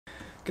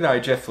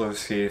G'day, Geoff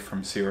Lewis here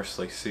from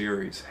Seriously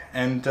Series,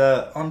 and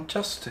I'm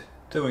just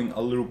doing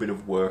a little bit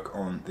of work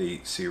on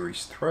the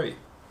Series 3.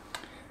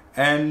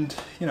 And,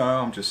 you know,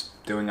 I'm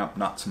just doing up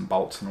nuts and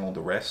bolts and all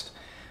the rest.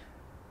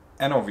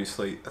 And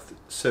obviously,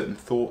 certain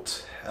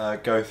thoughts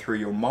go through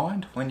your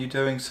mind when you're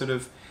doing sort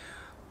of,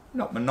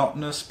 not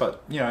monotonous,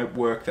 but, you know,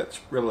 work that's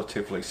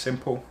relatively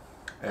simple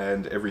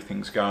and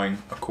everything's going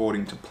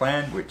according to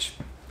plan, which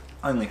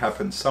only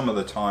happens some of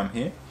the time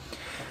here.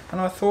 And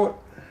I thought,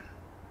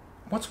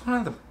 what's one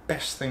of the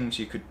best things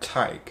you could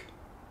take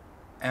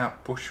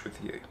out bush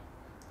with you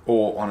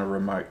or on a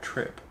remote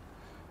trip?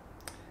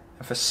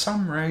 And for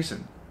some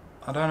reason,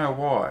 I don't know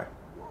why,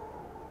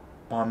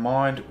 my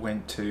mind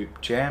went to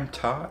jam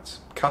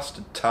tarts,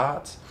 custard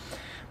tarts,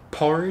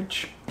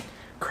 porridge,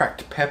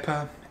 cracked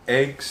pepper,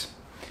 eggs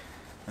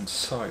and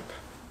soap.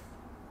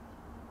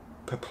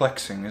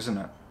 Perplexing, isn't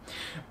it?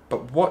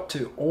 But what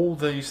do all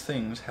these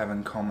things have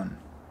in common?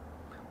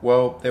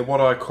 Well, they're what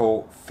I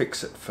call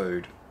fix-it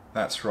food.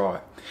 That's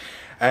right.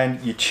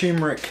 And your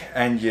turmeric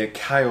and your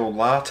kale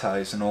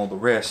lattes and all the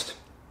rest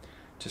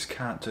just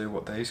can't do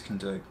what these can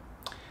do.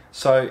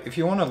 So if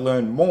you want to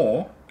learn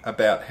more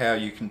about how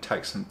you can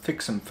fix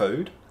some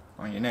food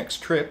on your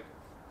next trip,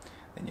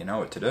 then you know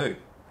what to do.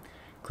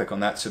 Click on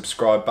that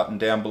subscribe button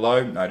down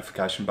below,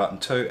 notification button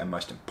too, and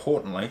most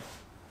importantly,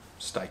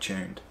 stay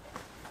tuned.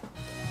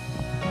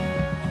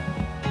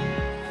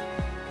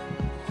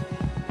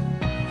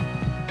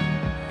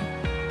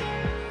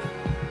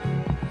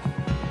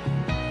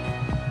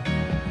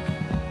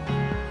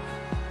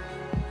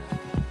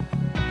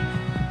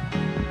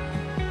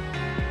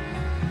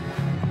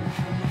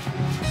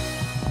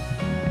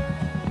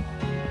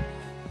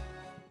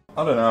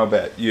 I don't know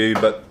about you,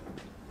 but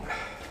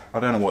I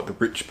don't know what the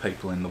rich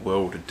people in the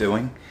world are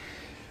doing.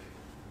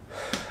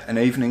 An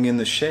evening in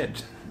the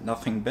shed,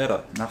 nothing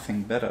better,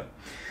 nothing better.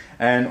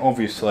 And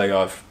obviously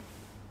I've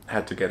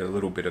had to get a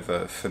little bit of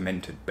a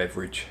fermented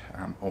beverage,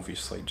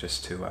 obviously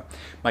just to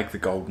make the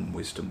golden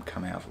wisdom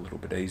come out a little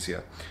bit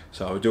easier.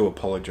 So I do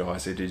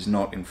apologise, it is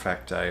not in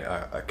fact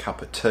a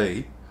cup of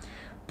tea,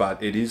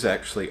 but it is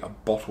actually a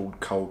bottled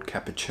cold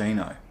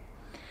cappuccino.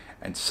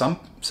 And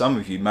some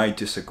of you may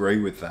disagree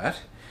with that.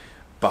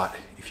 But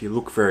if you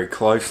look very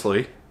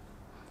closely,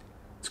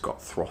 it's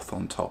got froth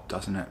on top,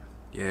 doesn't it?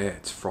 Yeah,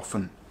 it's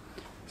frothing.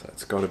 So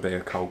it's got to be a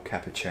cold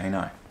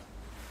cappuccino.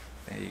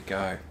 There you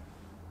go.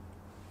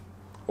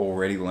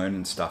 Already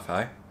learning stuff,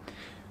 eh?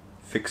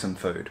 Fixin'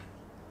 food.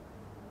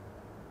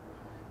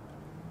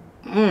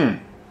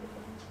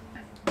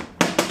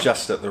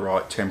 Just at the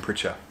right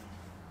temperature.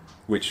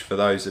 Which for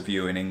those of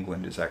you in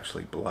England is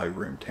actually below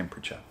room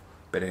temperature.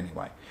 But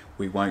anyway,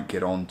 we won't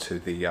get on to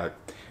the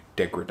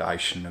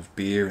degradation of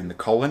beer in the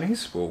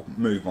colonies. We'll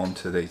move on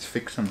to these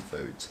fixin'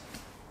 foods.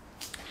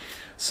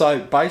 So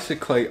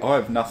basically I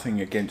have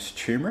nothing against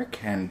turmeric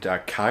and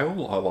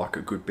kale. I like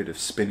a good bit of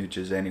spinach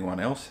as anyone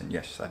else, and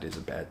yes, that is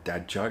a bad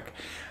dad joke,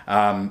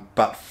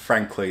 but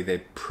frankly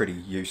they're pretty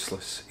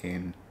useless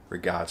in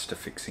regards to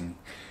fixing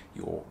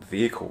your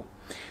vehicle.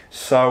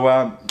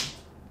 So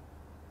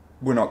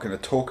we're not going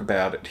to talk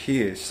about it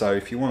here. So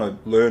if you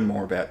want to learn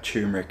more about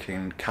turmeric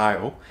and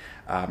kale,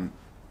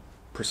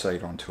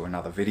 proceed on to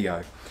another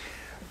video.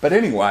 But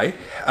anyway,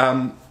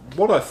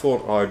 what I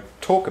thought I'd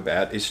talk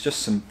about is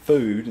just some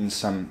food and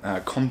some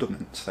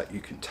condiments that you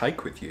can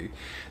take with you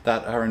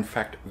that are in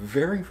fact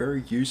very,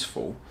 very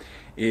useful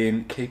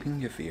in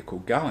keeping your vehicle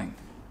going.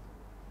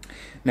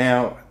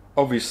 Now,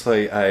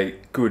 obviously a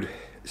good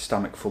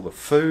stomach full of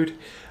food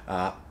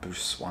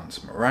boosts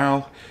one's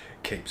morale,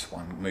 keeps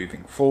one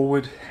moving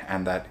forward,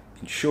 and that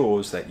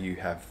ensures that you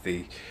have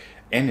the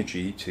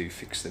energy to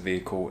fix the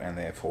vehicle and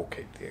therefore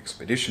keep the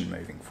expedition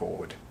moving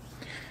forward.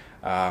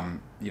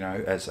 You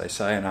know, as they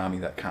say, an army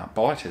that can't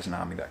bite is an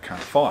army that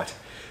can't fight,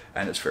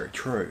 and it's very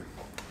true.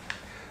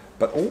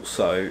 But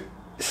also,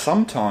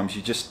 sometimes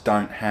you just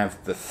don't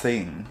have the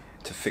thing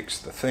to fix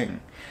the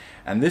thing,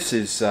 and this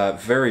is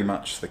very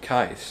much the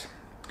case.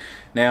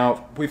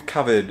 Now, we've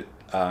covered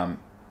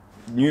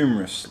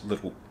numerous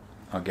little,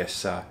 I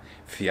guess,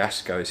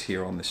 fiascos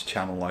here on this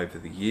channel over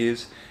the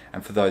years,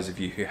 and for those of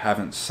you who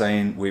haven't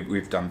seen,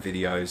 we've done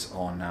videos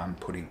on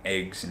putting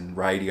eggs in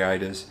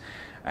radiators,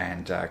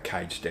 and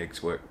caged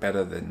eggs work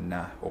better than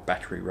or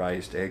battery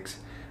raised eggs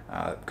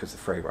because the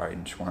free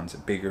range ones are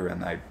bigger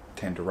and they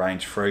tend to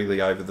range freely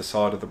over the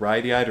side of the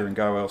radiator and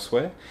go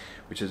elsewhere,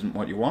 which isn't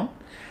what you want.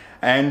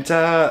 And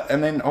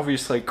then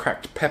obviously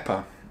cracked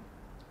pepper.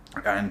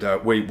 And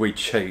we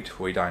cheat.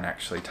 We don't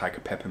actually take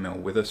a pepper mill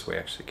with us. We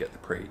actually get the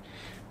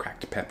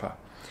pre-cracked pepper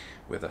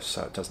with us,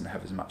 so it doesn't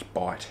have as much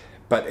bite.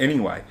 But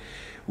anyway,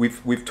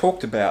 we've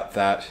talked about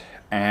that,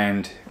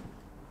 and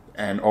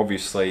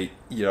obviously,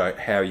 you know,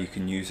 how you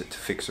can use it to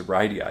fix a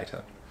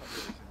radiator.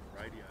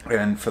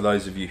 And for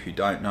those of you who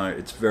don't know,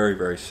 it's very,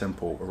 very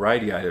simple. A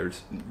radiator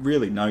is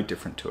really no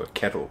different to a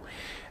kettle.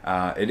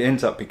 It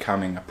ends up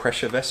becoming a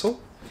pressure vessel,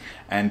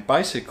 and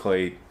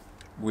basically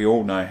we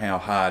all know how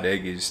hard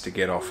egg is to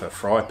get off a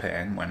fry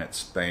pan when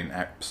it's been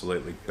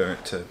absolutely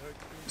burnt to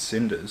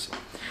cinders.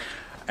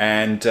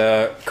 And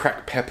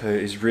cracked pepper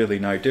is really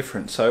no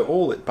different. So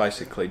all it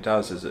basically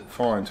does is it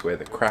finds where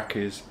the crack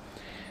is,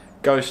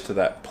 goes to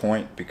that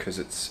point because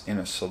it's in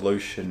a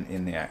solution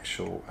in the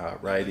actual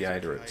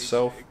radiator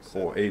itself,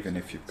 or even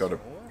if you've got a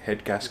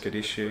head gasket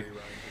issue,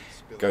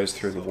 goes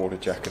through the water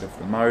jacket of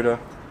the motor,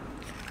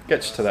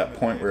 gets to that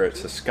point where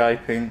it's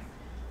escaping,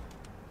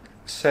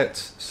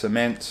 sets,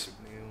 cements,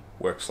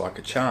 works like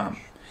a charm.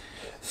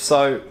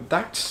 So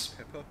that's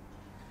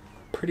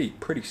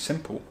pretty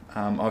simple.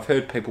 I've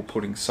heard people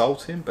putting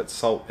salt in, but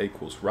salt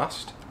equals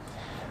rust.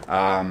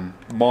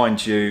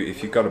 Mind you,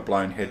 if you've got a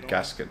blown head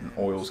gasket and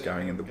oil's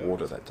going in the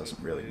water, that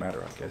doesn't really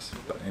matter, I guess.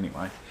 But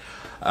anyway,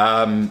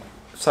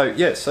 so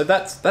yeah, so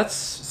that's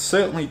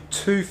certainly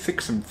 2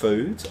 fix-em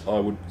foods I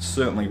would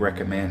certainly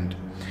recommend.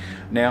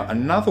 Now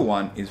another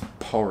one is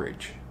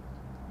porridge.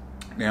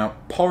 Now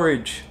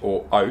porridge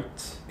or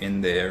oats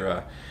in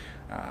their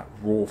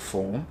raw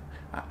form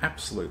are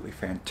absolutely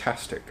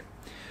fantastic.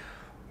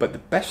 But the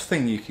best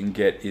thing you can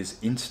get is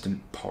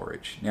instant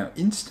porridge. Now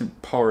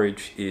instant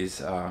porridge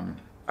is a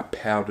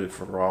powdered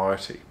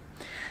variety,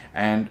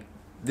 and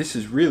this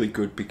is really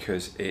good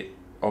because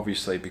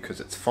because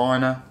it's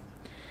finer.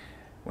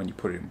 When you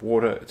put it in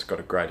water, it's got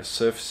a greater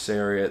surface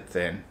area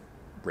than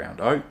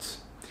round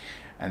oats,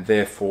 and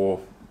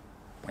therefore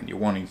when you're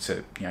wanting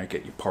to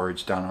get your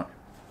porridge done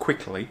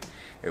quickly,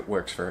 it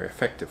works very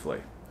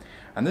effectively.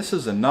 And this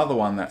is another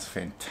one that's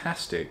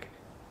fantastic,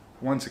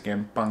 once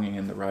again bunging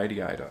in the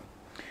radiator.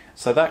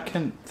 So that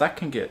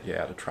can get you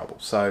out of trouble.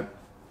 So,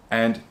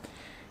 and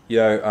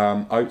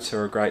oats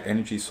are a great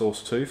energy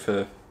source too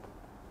for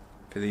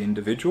the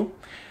individual.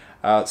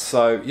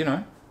 So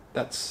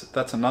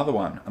that's another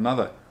one,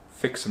 another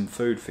fix-em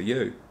food for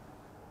you.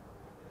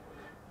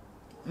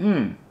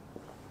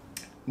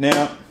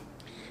 Now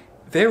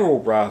they're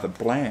all rather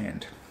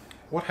bland.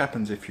 What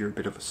happens if you're a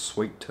bit of a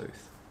sweet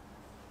tooth?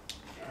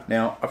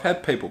 Now I've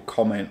had people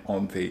comment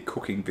on the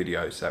cooking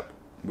videos that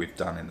we've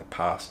done in the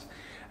past,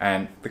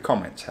 and the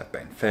comments have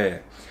been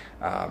fair.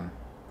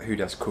 Who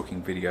does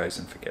cooking videos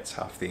and forgets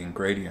half the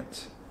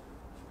ingredients?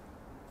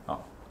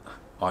 Oh,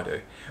 I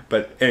do.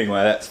 But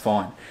anyway, that's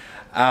fine.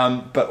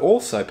 But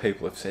also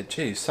people have said,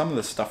 geez, some of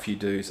the stuff you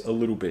do is a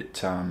little bit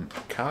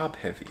carb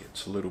heavy.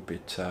 It's a little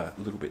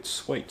bit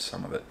sweet,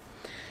 some of it.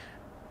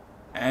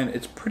 And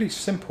it's pretty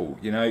simple.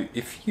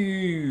 If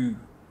you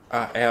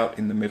are out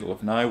in the middle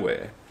of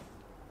nowhere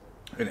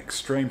in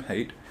extreme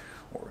heat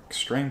or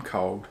extreme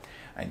cold,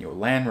 and your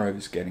Land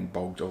Rover's getting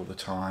bogged all the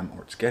time,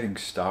 or it's getting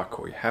stuck,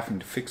 or you're having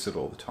to fix it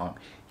all the time,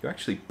 you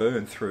actually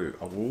burn through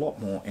a lot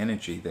more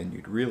energy than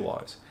you'd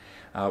realise.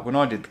 When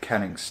I did the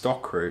canning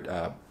stock route,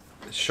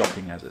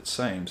 shocking as it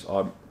seems,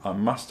 I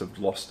must have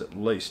lost at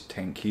least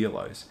 10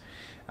 kilos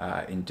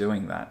in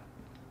doing that.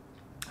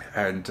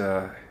 And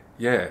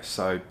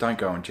so don't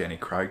go on Jenny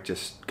Craig,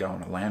 just go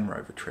on a Land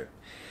Rover trip.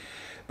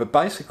 But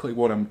basically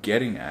what I'm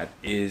getting at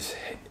is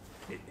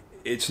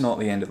it's not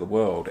the end of the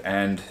world,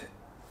 and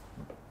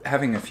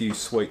having a few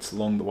sweets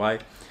along the way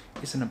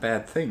isn't a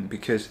bad thing,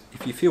 because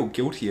if you feel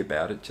guilty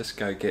about it, just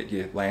go get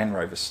your Land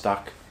Rover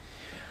stuck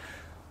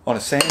on a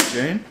sand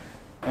dune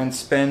and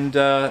spend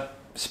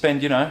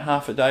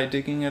half a day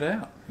digging it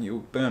out. You'll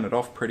burn it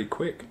off pretty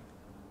quick.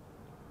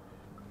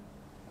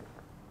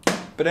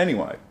 But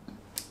anyway,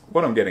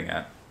 what I'm getting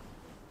at,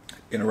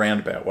 in a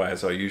roundabout way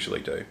as I usually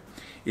do,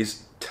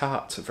 is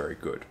tarts are very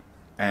good.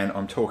 And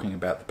I'm talking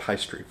about the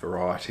pastry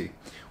variety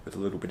with a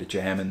little bit of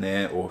jam in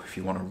there, or if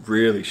you want to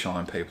really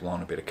shine people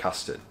on, a bit of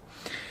custard.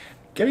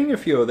 Getting a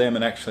few of them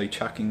and actually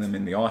chucking them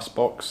in the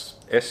icebox,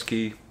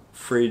 esky,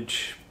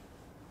 fridge,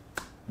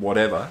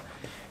 whatever,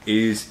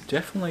 is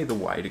definitely the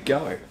way to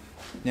go.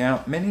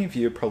 Now, many of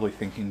you are probably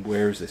thinking,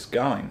 where is this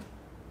going?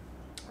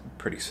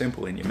 Pretty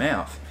simple, in your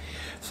mouth.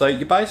 So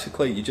you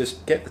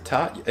just get the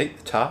tart, you eat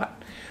the tart,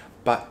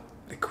 but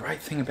the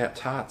great thing about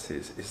tarts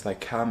is they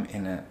come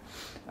in a,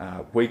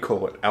 we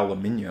call it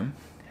aluminium,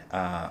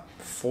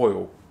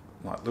 foil,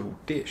 like little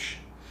dish.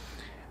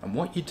 And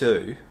what you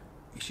do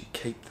is you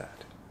keep that.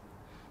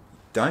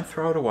 You don't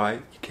throw it away,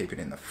 you keep it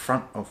in the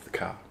front of the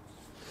car.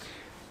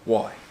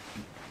 Why?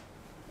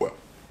 Well,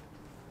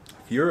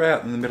 if you're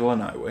out in the middle of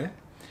nowhere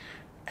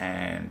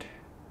and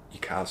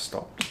your car's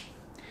stopped,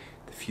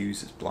 the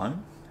fuse is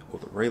blown, or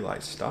the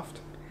relay's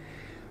stuffed,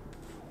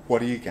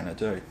 what are you going to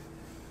do?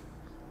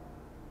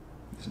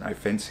 There's no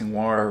fencing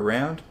wire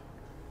around,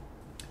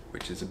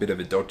 which is a bit of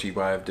a dodgy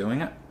way of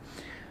doing it.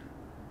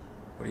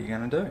 What are you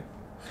going to do?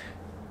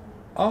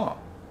 Oh,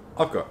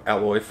 I've got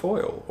alloy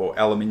foil or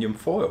aluminium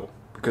foil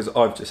because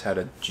I've just had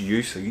a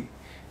juicy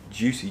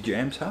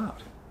jam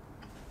tart.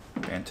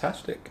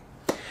 Fantastic.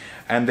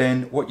 And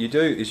then what you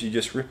do is you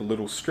just rip a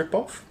little strip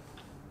off,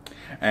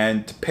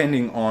 and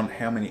depending on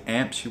how many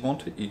amps you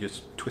want it, you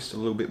just twist a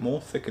little bit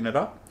more, thicken it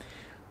up,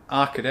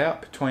 arc it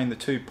out between the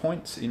 2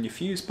 points in your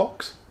fuse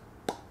box.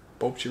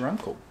 Bob's your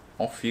uncle.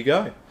 Off you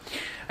go.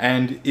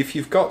 And if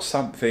you've got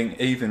something,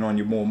 even on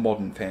your more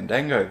modern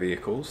Fandango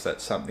vehicles,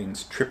 that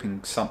something's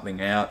tripping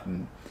something out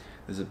and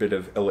there's a bit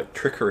of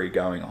electricery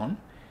going on,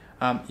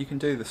 you can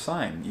do the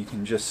same. You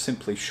can just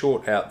simply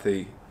short out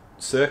the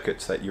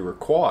circuits that you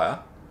require,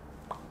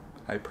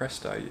 hey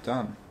presto, you're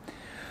done.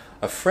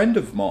 A friend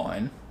of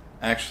mine,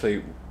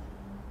 actually,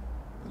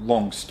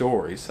 long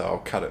story, so I'll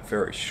cut it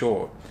very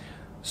short,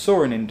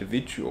 saw an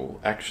individual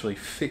actually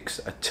fix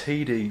a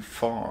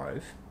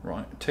TD5,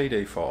 right?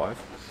 TD5,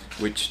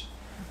 which,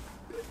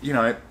 you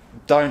know,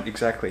 don't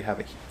exactly have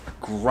a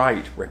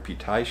great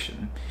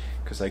reputation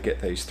because they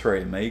get these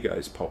three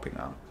amigos popping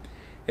up.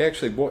 He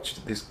actually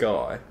watched this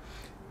guy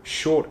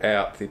short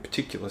out the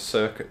particular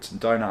circuits, and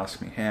don't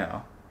ask me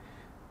how,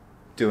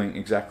 doing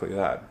exactly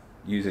that,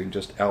 using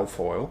just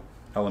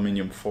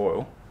aluminium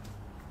foil,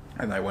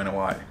 and they went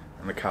away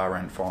and the car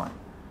ran fine.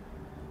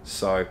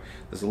 So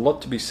there's a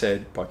lot to be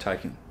said by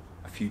taking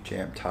a few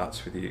jam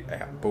tarts with you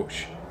out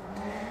bush.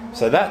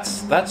 So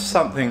that's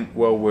something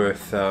well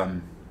worth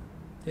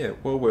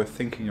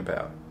thinking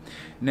about.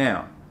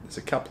 Now there's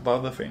a couple of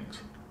other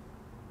things.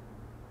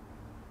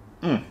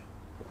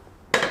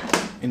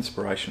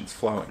 Inspiration's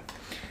flowing.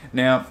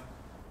 Now,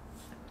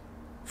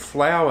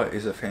 flour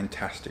is a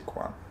fantastic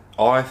one.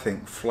 I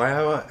think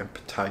flour and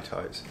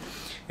potatoes.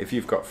 If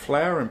you've got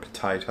flour and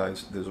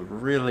potatoes, there's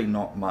really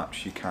not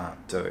much you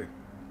can't do.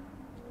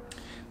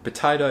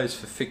 Potatoes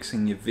for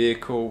fixing your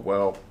vehicle,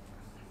 well,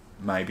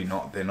 maybe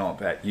not, they're not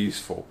that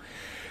useful.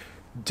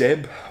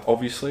 Deb,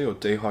 obviously, or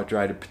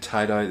dehydrated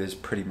potato, there's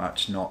pretty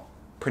much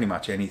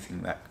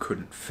anything that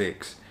couldn't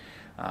fix.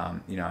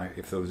 You know,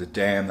 if there was a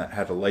dam that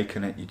had a leak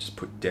in it, you just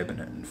put Deb in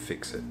it and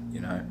fix it,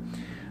 you know.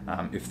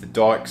 If the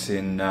dikes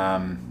in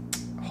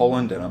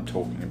Holland, and I'm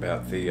talking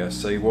about the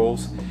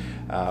seawalls,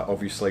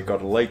 obviously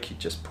got a leak, you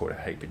just put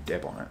a heap of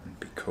Deb on it and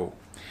be cool.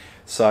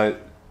 So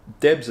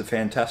Deb's a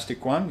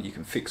fantastic one. You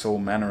can fix all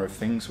manner of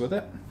things with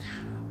it.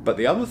 But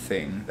the other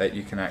thing that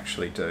you can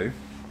actually do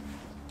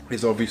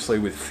is, obviously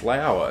with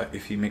flour,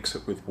 if you mix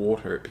it with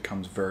water, it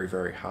becomes very,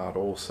 very hard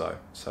also.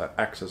 So it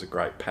acts as a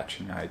great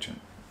patching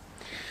agent.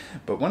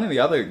 But one of the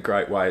other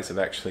great ways of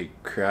actually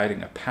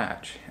creating a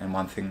patch, and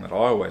one thing that I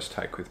always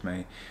take with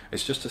me,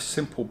 is just a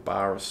simple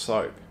bar of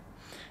soap.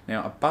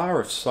 Now, a bar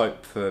of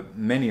soap, for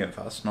many of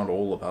us, not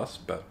all of us,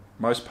 but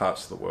most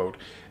parts of the world,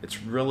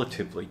 it's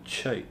relatively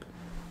cheap.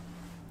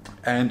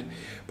 And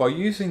by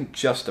using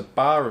just a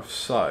bar of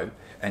soap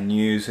and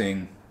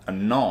using a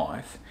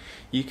knife,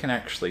 you can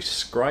actually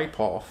scrape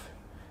off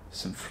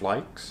some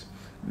flakes,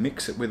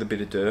 mix it with a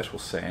bit of dirt or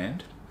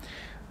sand,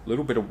 a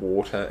little bit of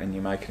water, and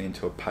you make it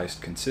into a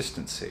paste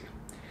consistency.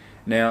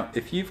 Now,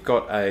 if you've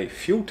got a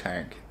fuel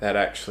tank that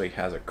actually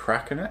has a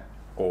crack in it,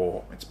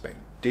 or it's been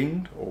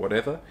dinged or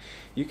whatever,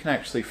 you can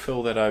actually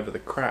fill that over the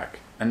crack.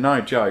 And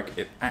no joke,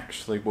 it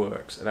actually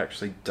works. It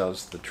actually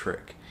does the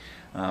trick.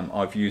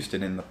 I've used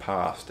it in the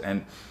past,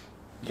 and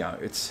you know,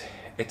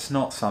 it's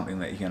not something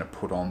that you're going to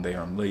put on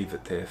there and leave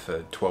it there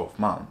for 12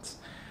 months.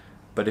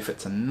 But if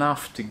it's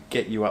enough to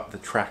get you up the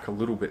track a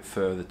little bit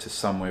further to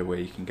somewhere where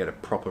you can get a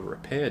proper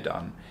repair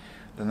done,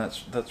 then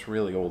that's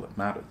really all that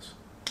matters.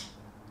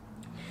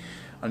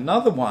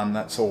 Another one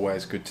that's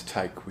always good to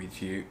take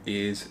with you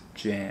is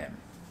jam.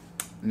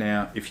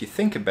 Now, if you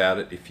think about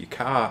it, if your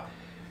car,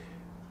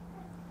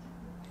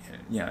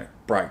 you know,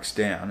 breaks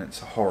down,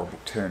 it's a horrible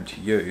term to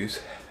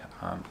use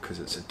because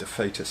it's a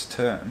defeatist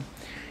term.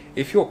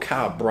 If your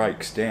car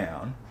breaks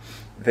down,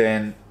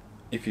 then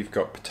if you've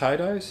got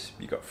potatoes,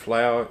 you've got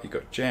flour, you've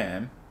got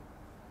jam,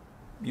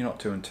 you're not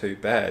doing too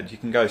bad. You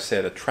can go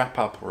set a trap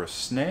up or a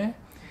snare.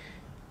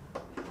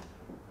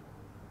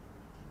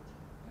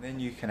 Then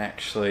you can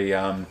actually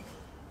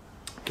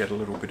get a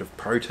little bit of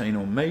protein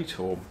or meat,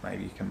 or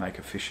maybe you can make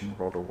a fishing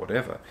rod or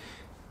whatever.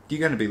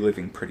 You're going to be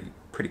living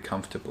pretty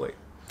comfortably.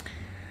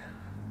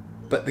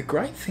 But the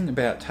great thing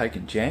about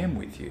taking jam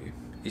with you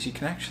is you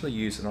can actually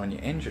use it on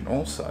your engine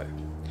also.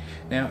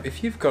 Now,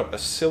 if you've got a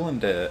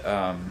cylinder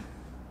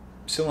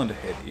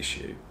head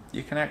issue,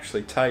 you can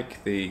actually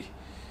take the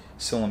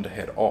cylinder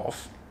head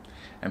off,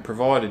 and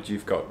provided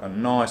you've got a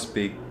nice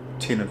big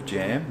tin of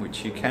jam,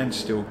 which you can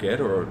still get,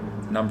 or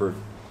a number of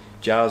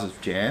jars of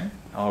jam,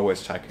 I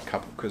always take a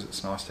couple because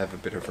it's nice to have a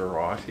bit of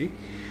variety,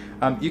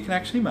 you can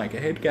actually make a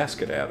head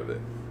gasket out of it.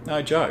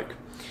 No joke.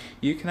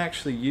 You can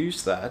actually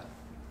use that,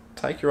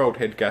 take your old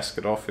head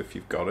gasket off if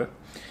you've got it.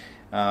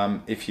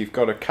 If you've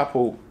got a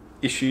couple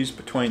issues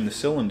between the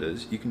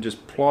cylinders, you can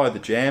just ply the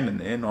jam in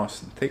there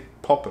nice and thick,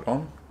 pop it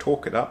on,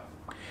 torque it up,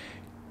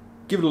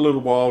 give it a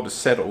little while to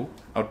settle.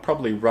 I'd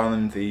probably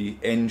run the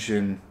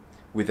engine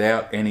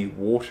without any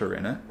water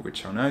in it,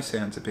 which I know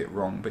sounds a bit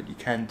wrong, but you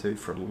can do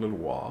for a little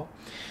while,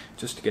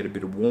 just to get a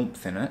bit of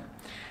warmth in it.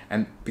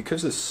 And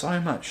because there's so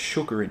much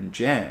sugar in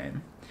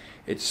jam,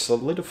 it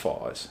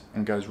solidifies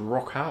and goes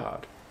rock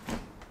hard.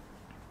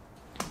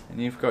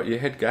 And you've got your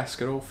head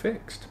gasket all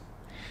fixed.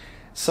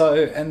 So,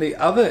 and the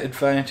other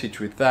advantage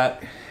with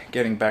that,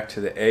 getting back to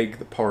the egg,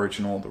 the porridge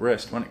and all the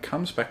rest, when it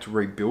comes back to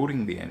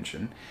rebuilding the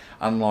engine,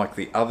 unlike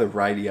the other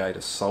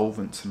radiator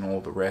solvents and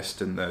all the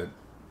rest and the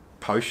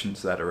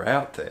potions that are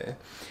out there,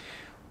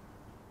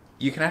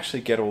 you can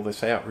actually get all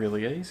this out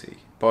really easy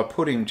by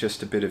putting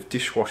just a bit of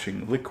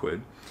dishwashing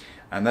liquid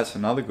And that's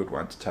another good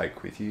one to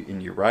take with you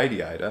in your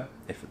radiator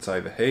if it's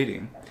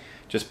overheating.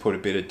 Just put a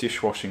bit of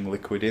dishwashing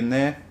liquid in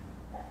there,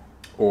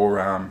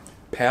 or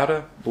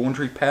powder,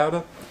 laundry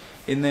powder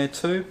in there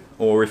too.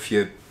 Or if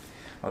you,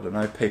 I don't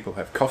know, people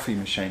have coffee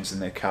machines in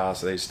their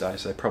cars these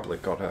days, they probably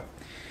got a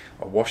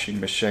washing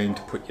machine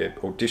to put your,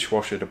 or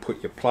dishwasher to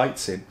put your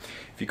plates in.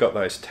 If you've got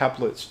those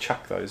tablets,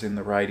 chuck those in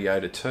the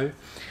radiator too.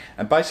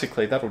 And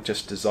basically that'll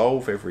just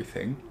dissolve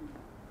everything.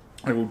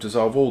 It will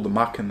dissolve all the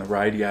muck in the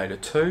radiator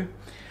too.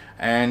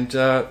 And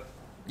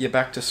you're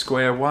back to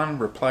square one.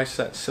 Replace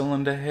that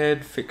cylinder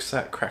head, fix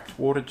that cracked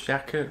water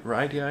jacket,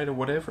 radiator,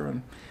 whatever,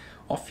 and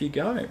off you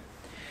go.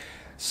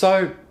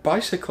 So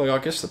basically, I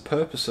guess the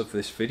purpose of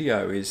this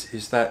video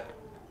is that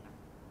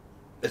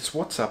it's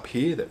what's up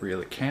here that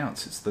really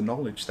counts. It's the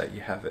knowledge that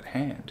you have at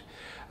hand.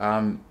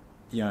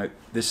 You know,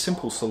 there's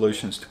simple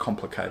solutions to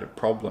complicated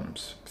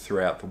problems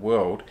throughout the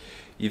world.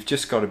 You've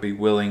just got to be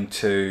willing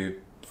to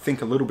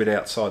think a little bit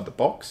outside the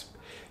box,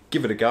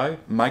 give it a go,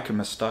 make a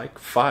mistake,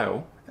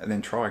 fail, and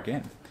then try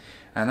again.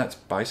 And that's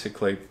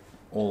basically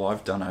all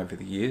I've done over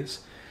the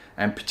years.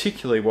 And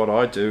particularly what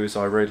I do is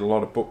I read a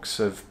lot of books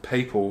of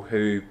people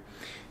who,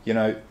 you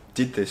know,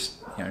 did this,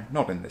 you know,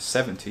 not in the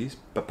 70s,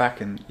 but back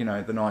in, you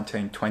know, the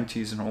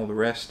 1920s and all the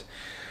rest.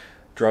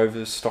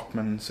 Drovers,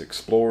 stockmans,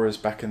 explorers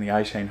back in the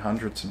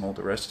 1800s and all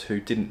the rest, who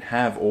didn't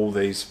have all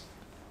these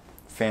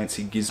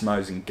fancy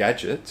gizmos and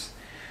gadgets.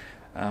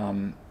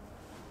 And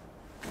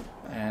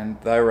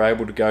they were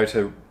able to go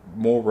to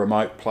more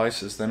remote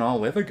places than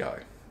I'll ever go.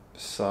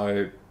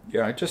 So, you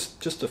know,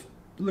 just a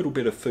little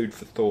bit of food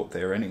for thought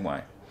there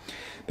anyway.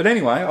 But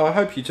anyway, I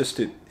hope you just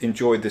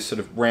enjoyed this sort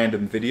of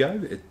random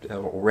video,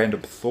 or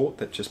random thought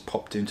that just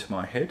popped into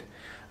my head.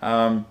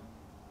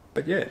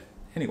 But yeah,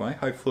 anyway,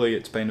 hopefully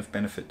it's been of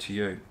benefit to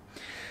you.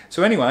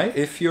 So anyway,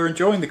 if you're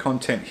enjoying the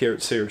content here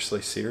at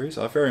Seriously Series,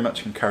 I very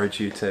much encourage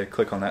you to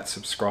click on that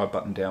subscribe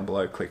button down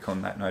below, click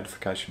on that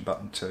notification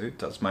button too. It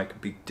does make a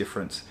big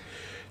difference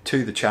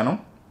to the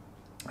channel.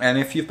 And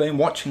if you've been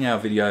watching our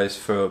videos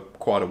for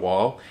quite a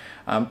while,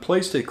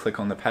 please do click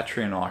on the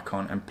Patreon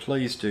icon and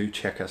please do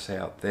check us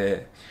out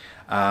there.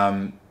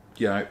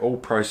 You know, all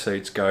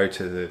proceeds go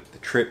to the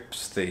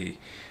trips, the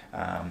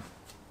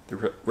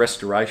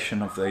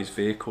restoration of these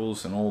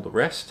vehicles and all the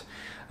rest.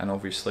 And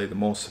obviously the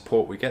more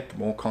support we get, the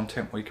more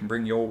content we can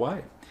bring your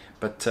way.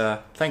 But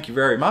thank you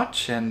very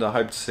much, and I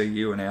hope to see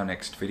you in our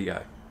next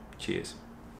video. Cheers.